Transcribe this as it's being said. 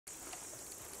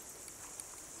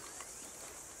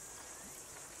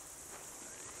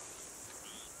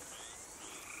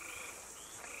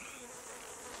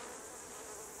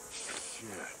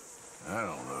I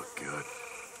don't look good.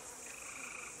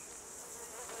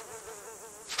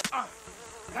 What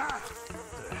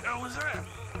the hell was that?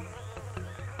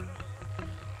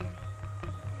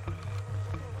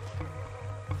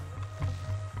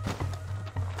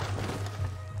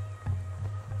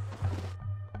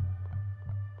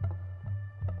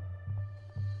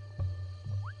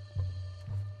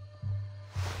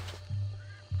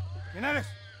 ¿Quién eres?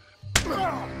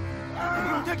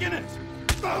 Pregunté quién eres.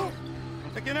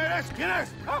 Pregunté quién eres. ¿Quién eres?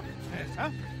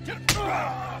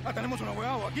 Tenemos un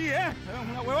ahuevado aquí, ¿eh? Tenemos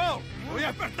un ahuevado. Me voy a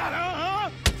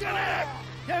despertar, ¿Quién eres?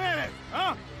 ¿Quién eres?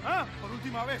 Por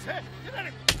última vez, ¿eh? ¿Quién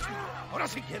eres? Ahora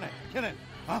sí, ¿quién es? ¿Quién es?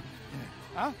 ¿Quién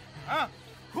es?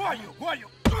 Who are you? Who are you?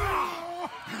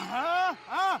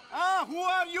 Who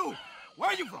are you? Where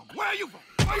are you from? Where are you from?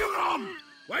 Where are you from?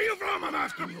 Where are you from? I'm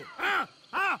asking you.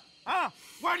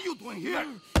 What are you doing here?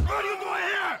 What are you doing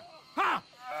here?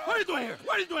 What are you doing here?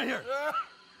 What are you doing here?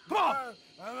 Come on.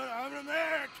 I'm an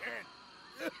American.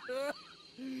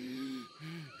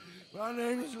 My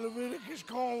name is Leviticus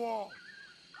Cornwall.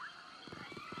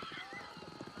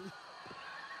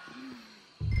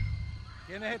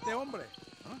 ¿Quién es este hombre?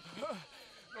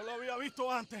 No lo había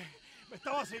visto antes. Me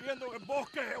estaba siguiendo en el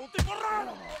bosque. ¡Un tipo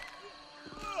raro!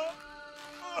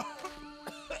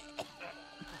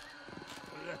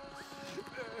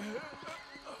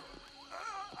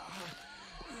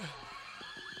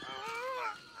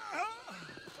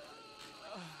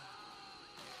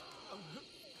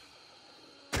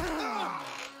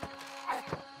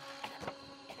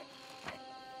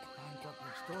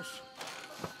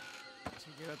 Ni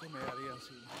siquiera te me daría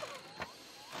así.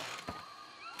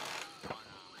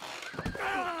 Que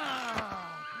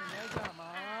me ha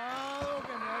llamado,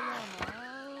 que me ha llamado.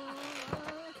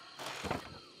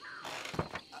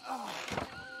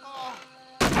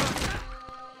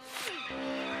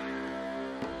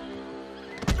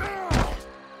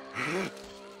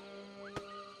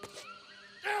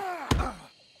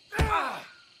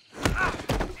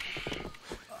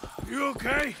 You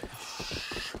okay?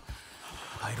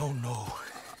 I don't know.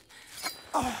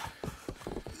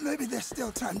 Maybe there's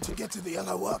still time to get to the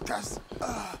other workers.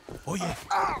 Oye,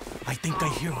 I think I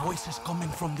hear voices coming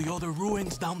from the other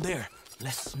ruins down there.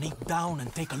 Let's sneak down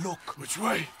and take a look. Which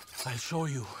way? I'll show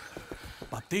you.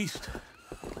 Baptiste,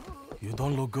 you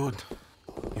don't look good.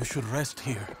 You should rest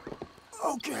here.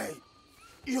 Okay.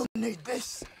 You'll need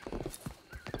this.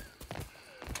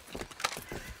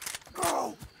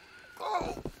 Go!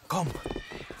 Go! Come,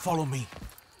 follow me.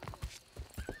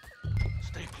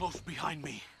 Stay close behind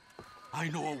me. I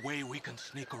know a way we can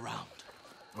sneak around.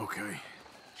 Okay.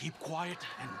 Keep quiet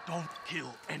and don't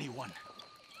kill anyone.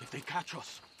 If they catch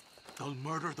us, they'll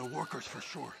murder the workers for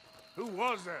sure. Who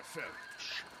was that fella?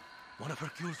 Shh. One of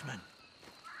Hercule's men.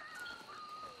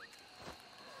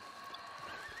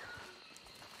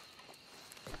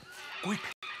 Quick.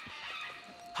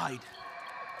 Hide.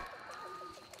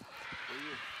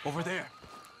 Over there.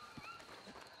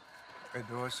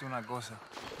 Te voy a decir una cosa.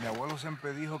 Mi abuelo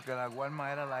siempre dijo que la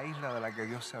Guarma era la isla de la que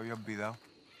Dios se había olvidado.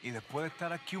 Y después de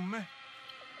estar aquí un mes,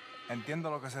 entiendo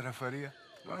a lo que se refería.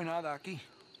 No hay nada aquí.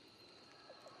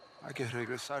 Hay que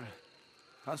regresar.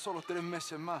 Tan solo 3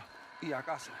 meses más y a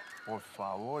casa. Por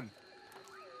favor.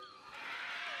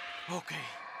 Okay.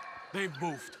 They've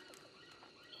moved.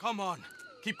 Come on.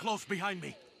 Keep close behind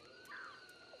me.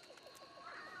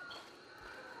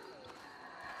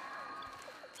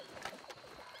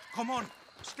 Come on.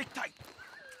 Stick tight.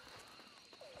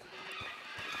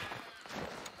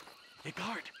 Hey,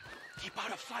 guard. Keep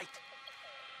out of sight.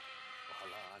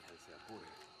 Ojalá Ángel se apure.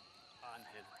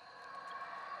 Ángel.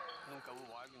 Nunca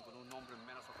hubo alguien con un nombre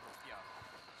menos apropiado.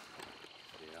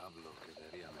 Diablo,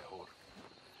 quedaría mejor.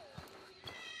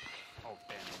 Oh,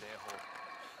 pendejo.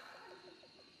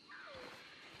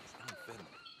 Está enfermo.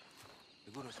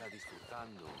 Seguro está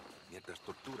disfrutando mientras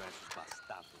tortura a esos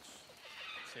bastardos.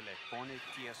 Se le pone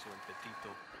tieso el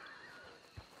petito.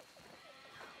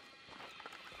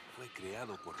 Fue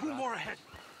creado por Two more ahead.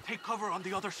 Take cover on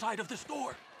the other side of this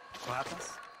door.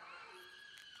 ratas.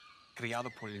 Criado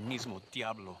por el mismo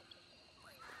diablo.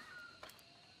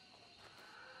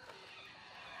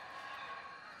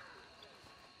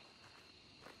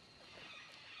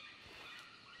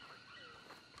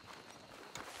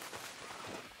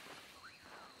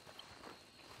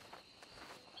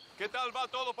 ¿Qué tal va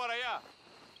todo para allá?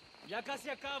 Ya casi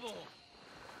acabo.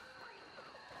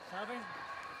 ¿Saben?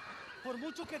 Por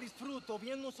mucho que disfruto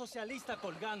viendo un socialista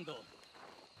colgando,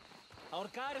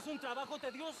 ahorcar es un trabajo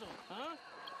tedioso, ¿ah?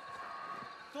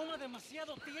 Toma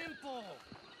demasiado tiempo.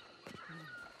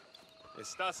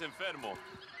 Estás enfermo.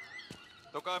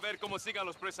 Toca ver cómo sigan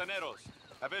los prisioneros.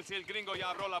 A ver si el gringo ya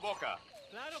abrió la boca.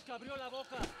 Claro que abrió la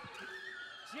boca.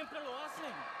 Siempre lo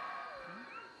hacen.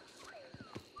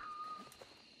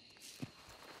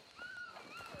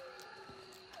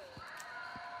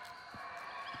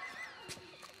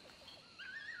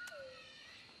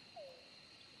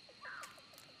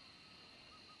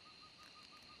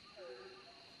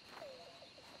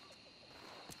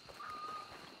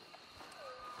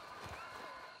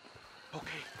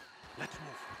 Okay, let's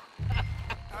move.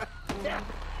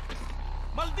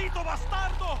 ¡Maldito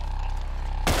bastardo!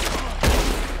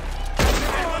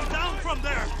 Everyone down from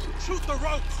there! Shoot the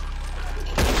ropes!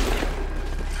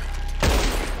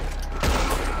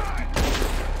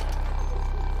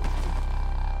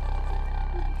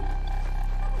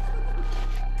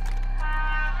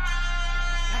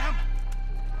 Damn!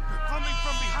 They're coming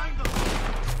from behind us!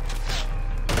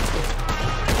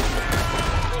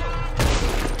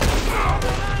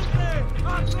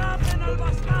 ¡Atrapen al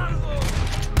bastardo!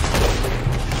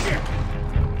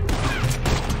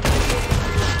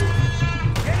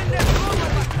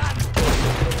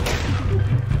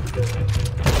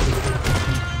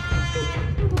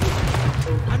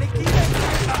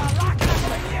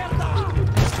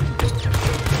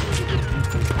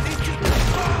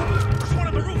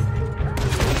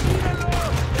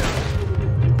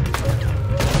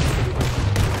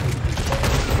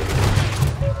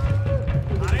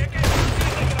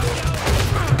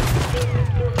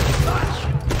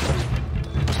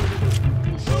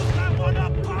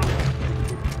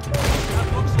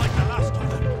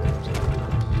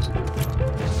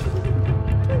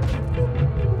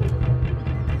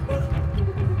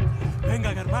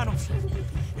 Vengan, hermanos.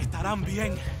 Estarán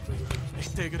bien.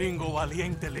 Este gringo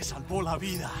valiente le salvó la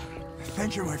vida.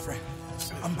 Thank you, my friend.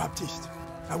 I'm Baptiste.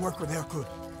 I work with Hercule.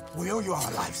 We owe you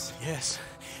our lives. Yes,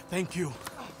 thank you.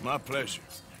 My pleasure.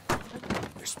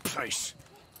 This place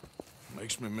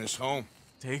makes me miss home.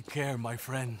 Take care, my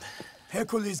friend.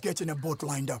 Hercule is getting a boat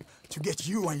lined up to get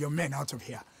you and your men out of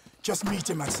here. Just meet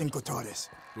him at Cinco Torres.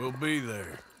 We'll be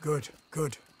there. Good,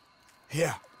 good.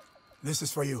 Here, this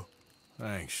is for you.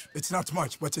 Thanks. It's not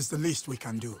much, but it's the least we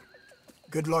can do.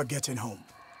 Good luck getting home.